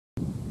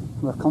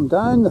We've come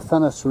down the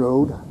Finnis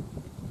Road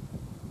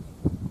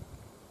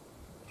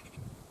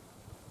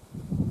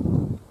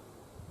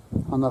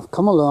and I've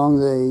come along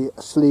the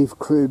Slieve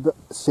Croob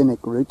scenic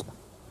route,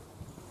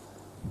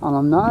 and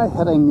I'm now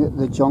hitting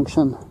the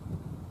junction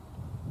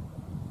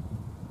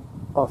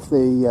of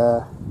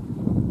the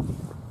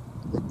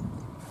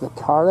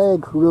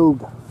Carreg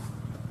Road,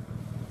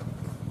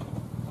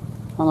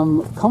 and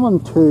I'm coming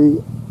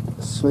to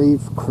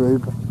Slieve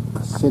Croob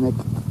scenic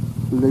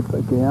loop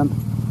again,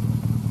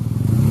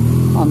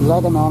 and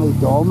Leganani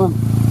Dolman,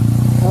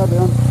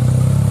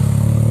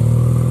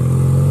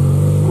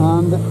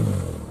 and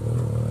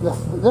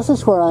this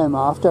is where I'm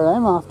after.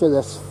 I'm after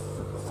this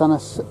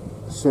Finnis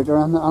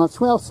Souterrain, and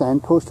it's well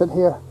signposted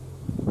here.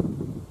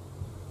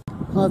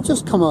 And I've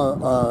just come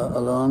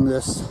along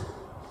this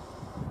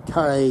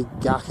Carreg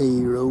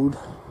Road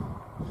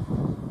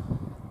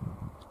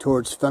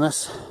towards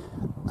Finnis,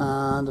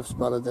 and I've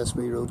spotted this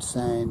wee road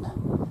sign,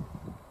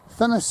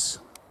 Finnis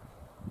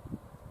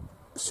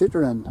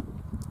Souterrain,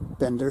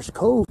 Binder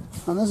Cove,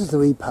 and this is the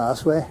wee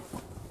pathway.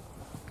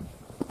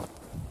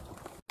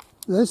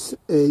 This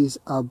is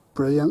a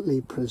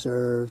brilliantly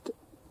preserved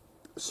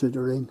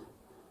souterrain,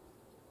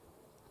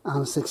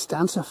 and it's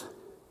extensive,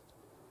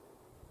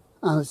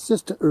 and it's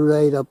just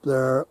right up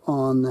there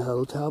on the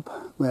hilltop,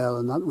 well,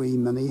 on that wee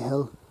mini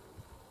hill.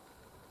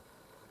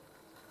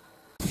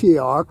 If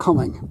you are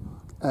coming,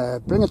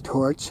 bring a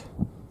torch,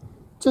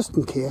 just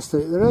in case.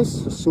 There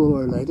is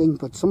solar lighting,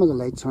 but some of the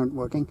lights aren't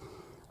working.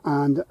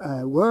 And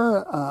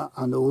wear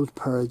an old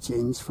pair of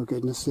jeans, for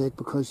goodness sake,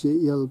 because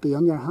you'll be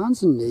on your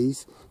hands and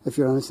knees if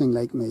you're anything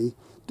like me.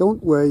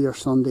 Don't wear your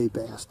Sunday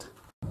best.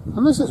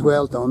 And this is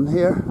well done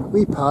here.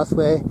 Wee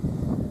pathway,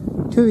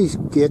 two these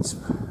gates,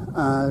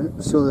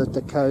 so that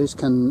the cows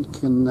can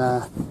and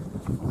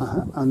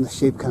the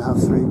sheep can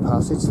have free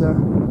passage there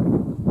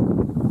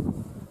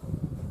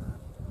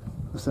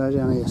without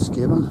any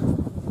escaping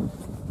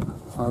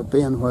or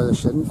being where they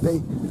shouldn't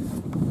be.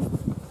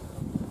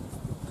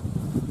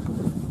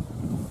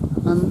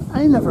 And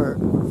I'd never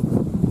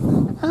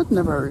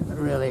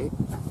really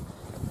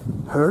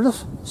heard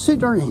of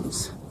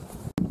souterrains.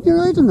 You're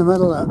out in the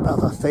middle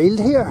of a field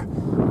here,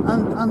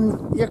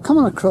 and you're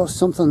coming across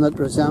something that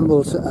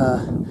resembles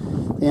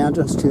the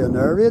entrance to an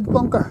air raid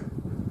bunker.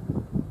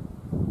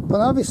 But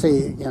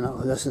obviously, you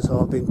know, this has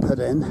all been put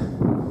in.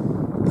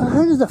 But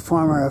how did the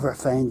farmer ever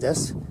find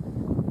this?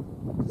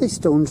 These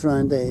stones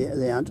around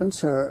the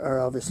entrance are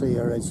obviously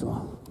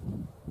original.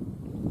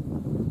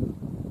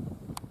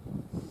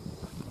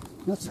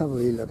 Let's have a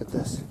wee look at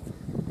this.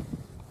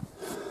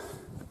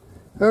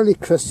 Early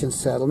Christian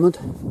settlement,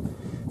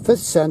 5th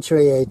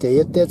century AD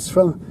it dates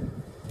from.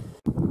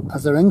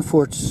 As the ring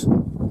forts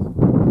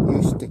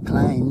use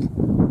declined,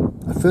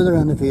 a further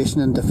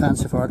innovation in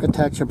defensive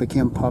architecture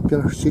became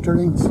popular,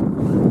 souterrains.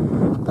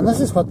 And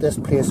this is what this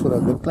place would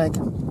have looked like.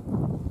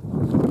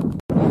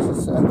 This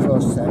is a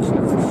cross section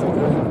of the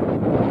souterrain.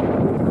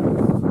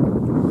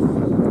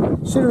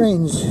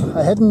 Souterrains,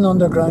 a hidden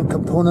underground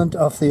component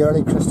of the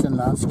early Christian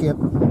landscape.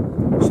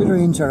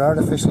 Souterrains are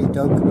artificially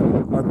dug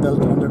or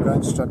built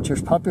underground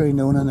structures, popularly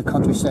known in the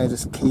countryside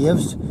as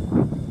caves.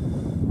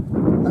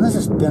 And this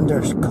is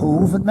Binder's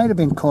Cove. It might have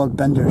been called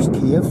Binder's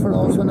Cave for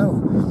all we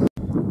know.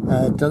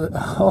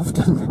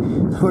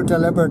 Often there were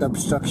deliberate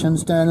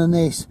obstructions down in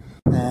these.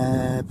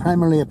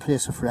 Primarily a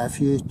place of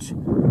refuge,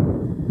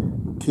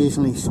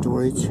 occasionally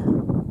storage.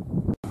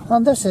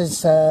 And this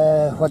is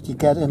what you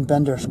get in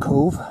Binder's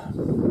Cove,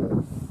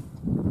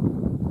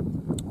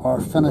 or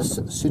Finnis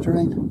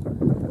Souterrain.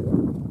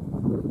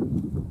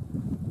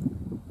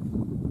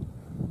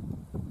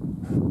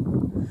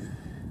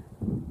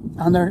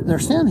 And they're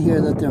saying here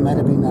that there might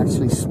have been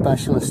actually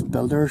specialist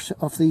builders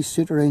of these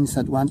souterrains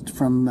that went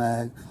from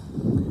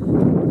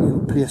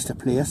place to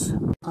place.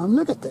 And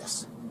look at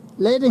this.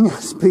 Lighting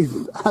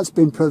has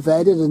been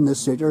provided in the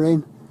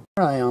souterrain.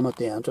 Here I am at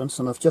the entrance,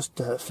 and I've just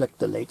flicked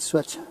the light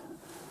switch.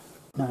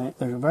 Now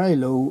there's a very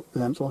low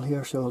lintel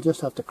here, so I'll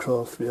just have to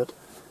crawl through it.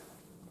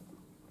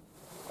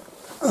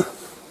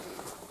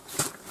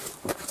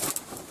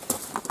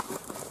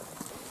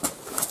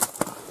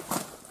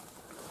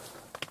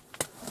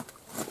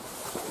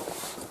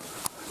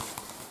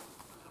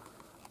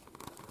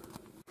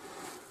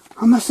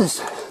 And this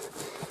is,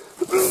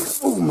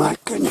 oh my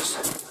goodness,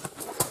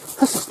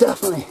 this is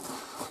definitely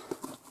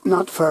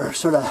not for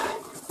sort of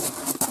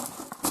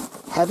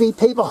heavy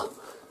people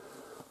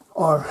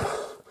or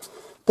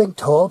big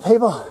tall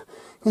people.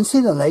 You can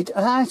see the light,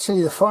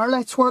 actually the far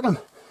light's working,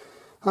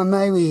 and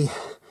my wee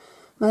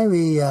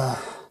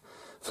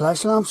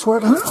flash lamp's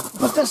working,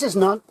 but this is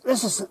not,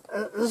 this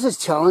is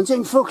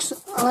challenging, folks,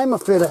 and I'm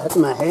afraid of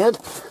hitting my head.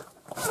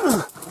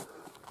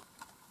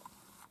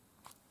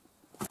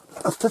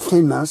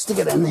 15 minutes to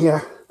get in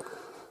here.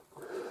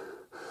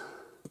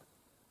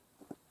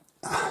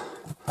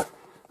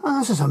 Oh,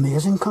 this is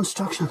amazing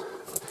construction.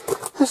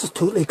 This is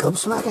totally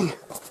gobsmacking.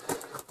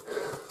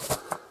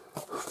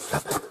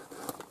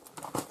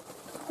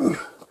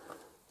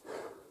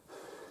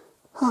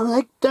 I'm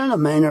like down a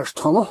miner's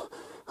tunnel,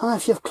 and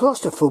if you have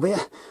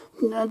claustrophobia,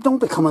 don't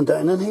be coming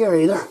down in here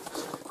either.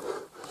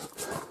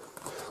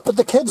 But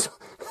the kids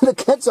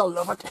will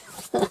love it.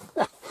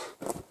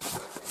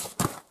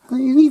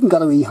 You've even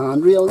got a wee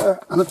handrail there,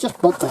 and I've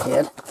just bumped my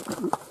head.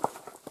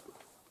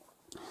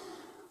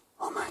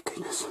 Oh my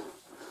goodness.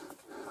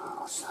 Oh,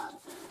 what's that?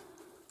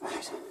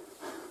 Right.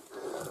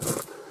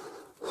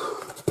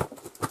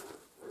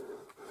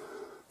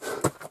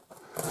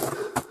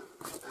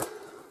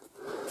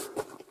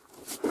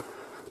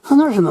 And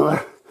there's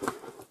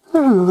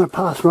another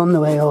path run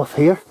the way off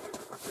here.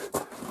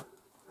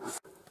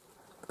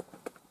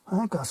 I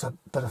think that's a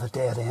bit of a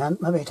dead end,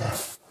 maybe to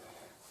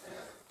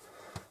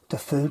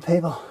fool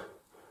people.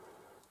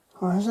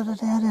 Or is it a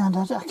dead end?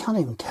 I can't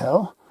even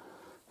tell.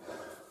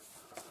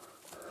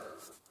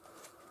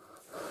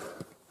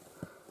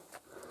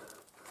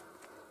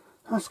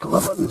 Let's go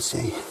up it and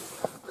see.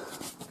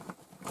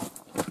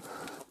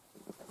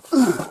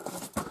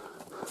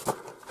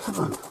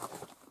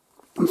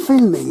 I'm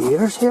feeling my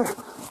ears here.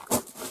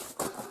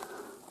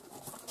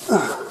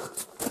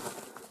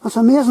 It's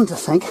amazing to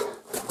think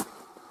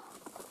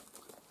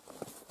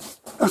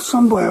that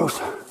somewhere else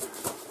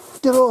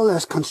did all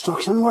this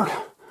construction work.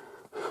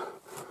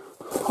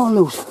 All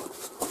those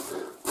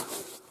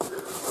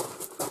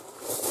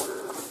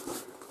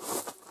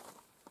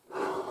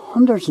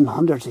hundreds and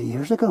hundreds of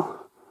years ago.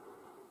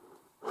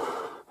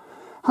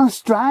 And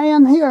it's dry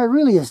in here, it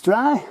really is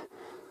dry.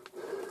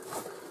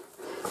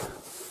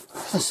 Look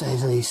at the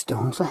size of these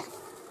stones, like.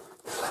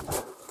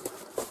 Flip.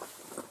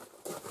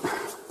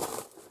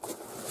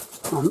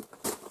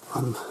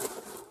 I'm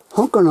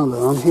hunkering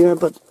along here,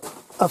 but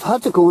I've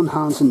had to go on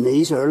hands and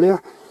knees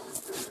earlier.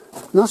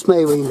 And that's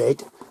my wee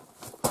light.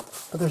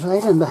 But there's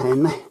light in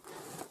behind me.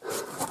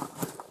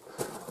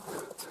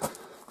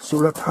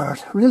 Solar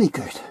powered, really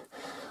good.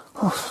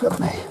 Oh, flip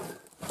me.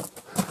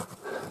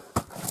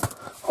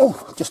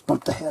 Oh, just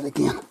bumped the head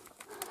again.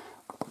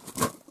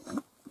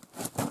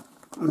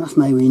 And that's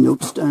my wee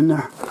notes down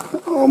there.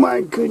 Oh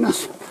my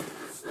goodness.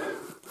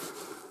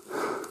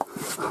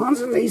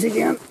 Hands and knees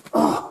again.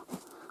 Oh.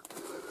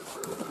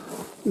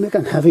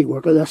 Making heavy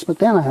work of this, but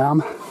then I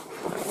am.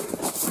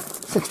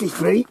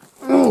 63.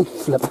 Oh,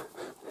 flip.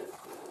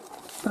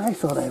 But I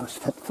thought I was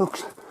fit,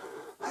 folks.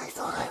 I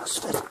thought I was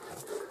fit.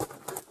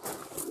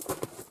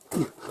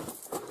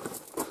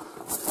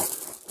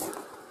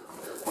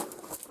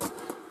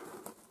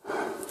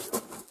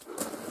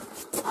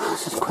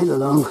 This is quite a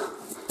long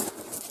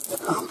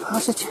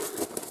passage.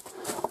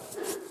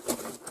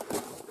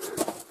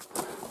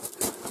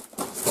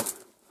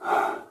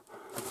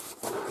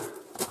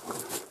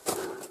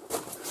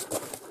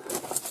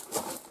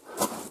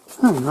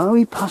 Another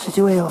wee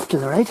passageway off to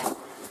the right.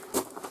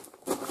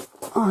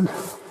 And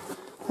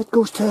it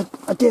goes to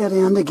a dead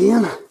end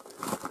again.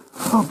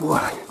 Oh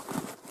boy,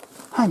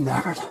 I'm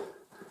knackered.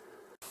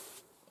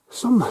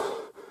 Some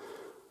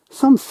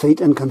feat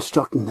in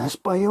constructing this,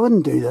 but you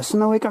wouldn't do this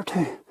in a week or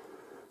two.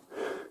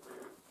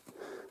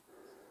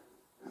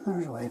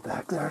 There's a way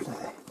back there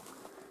today.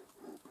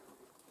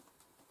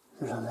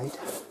 There's a light.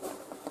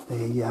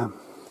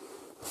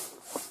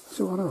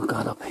 So what have we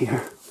got up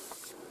here?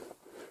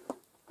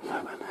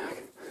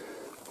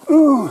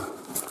 Oh.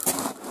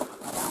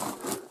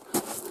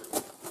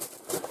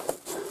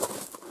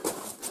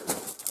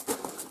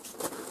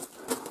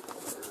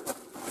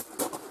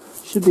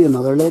 Should be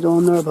another light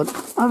on there, but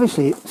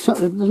obviously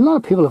there's a lot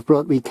of people have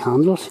brought wee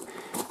candles,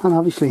 and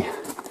obviously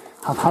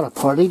have had a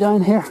party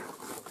down here.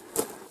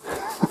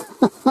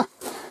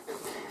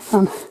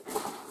 And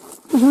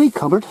there's a wee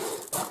cupboard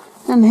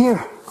in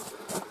here.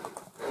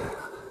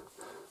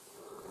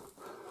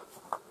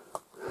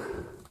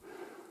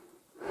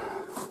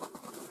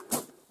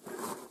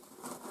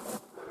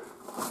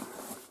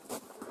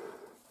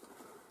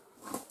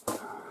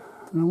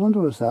 And I wonder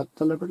was that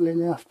deliberately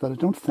left, but I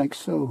don't think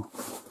so.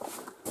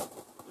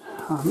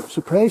 I'm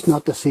surprised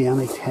not to see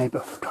any type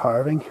of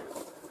carving.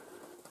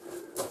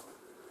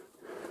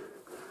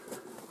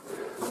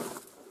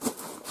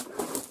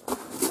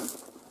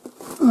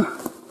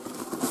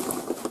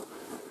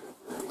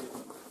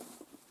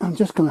 I'm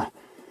just going to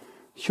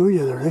show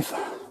you the roof.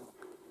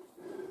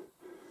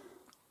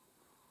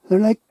 They're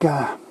like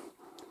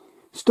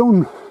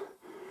stone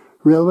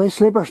railway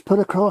sleepers put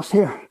across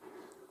here.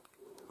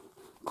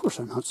 Of course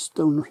they're not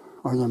stone,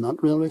 or they're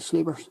not railway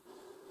sleepers.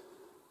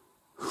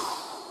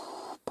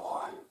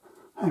 Boy,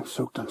 I'm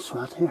soaked in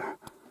sweat here.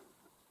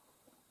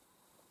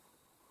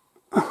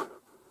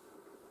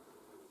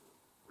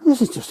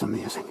 This is just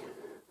amazing.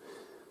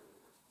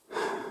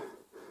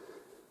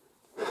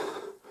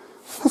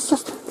 It's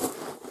just...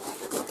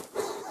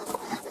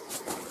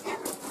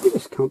 I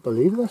just can't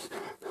believe this.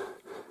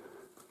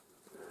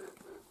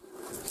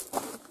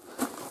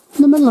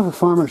 In the middle of a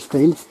farmer's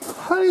field,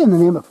 how in the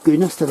name of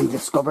goodness did he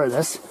discover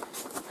this?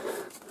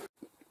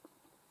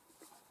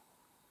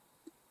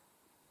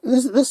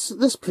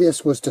 This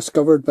place was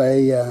discovered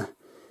by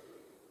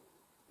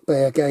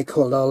a guy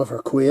called Oliver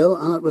Quayle,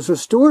 and it was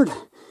restored.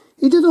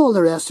 He did all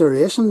the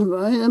restoration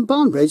in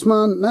Banbridge,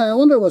 man. Now I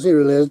wonder was he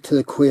related to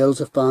the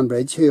Quayles of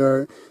Banbridge,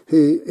 who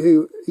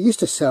used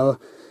to sell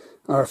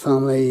our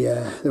family,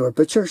 they were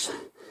butchers,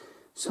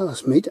 sell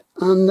us meat,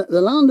 and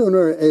the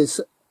landowner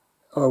is,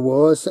 or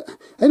was,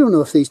 I don't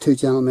know if these two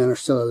gentlemen are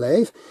still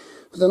alive,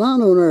 but the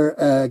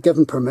landowner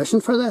given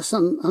permission for this,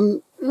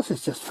 and this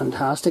is just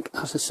fantastic,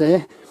 as I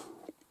say,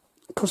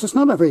 because it's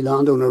not every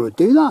landowner would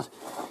do that.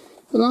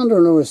 The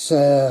landowner was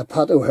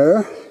Pat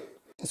O'Hare.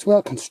 It's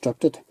well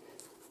constructed,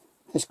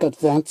 it's got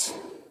vents,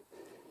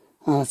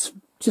 and it's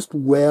just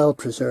well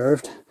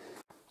preserved.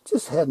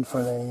 Just heading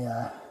for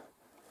the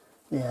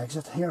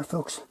exit here,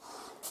 folks.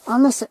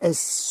 And this is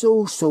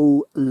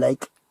so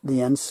like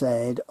the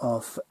inside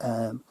of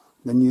the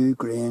new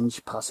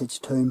Grange passage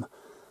tomb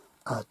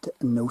at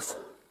Noath.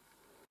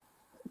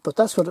 But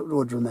that's what it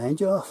would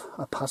remind you of,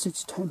 a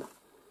passage tomb.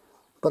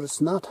 But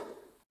it's not.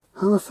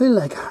 And I feel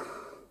like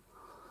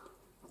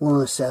one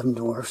of the seven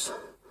dwarfs.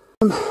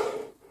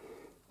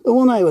 The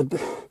one I would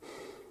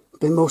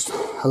be most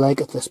like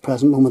at this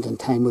present moment in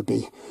time would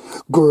be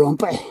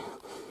Grumpy.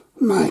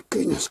 My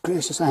goodness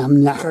gracious, I am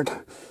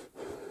knackered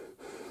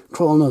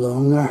crawling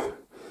along there.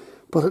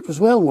 But it was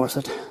well worth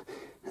it.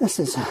 This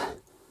is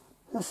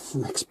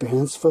an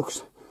experience,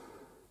 folks.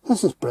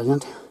 This is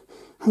brilliant.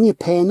 And you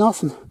pay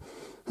nothing.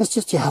 It's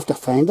just you have to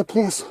find the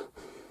place.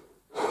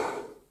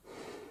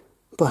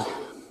 But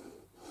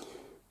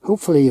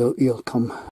hopefully you'll come.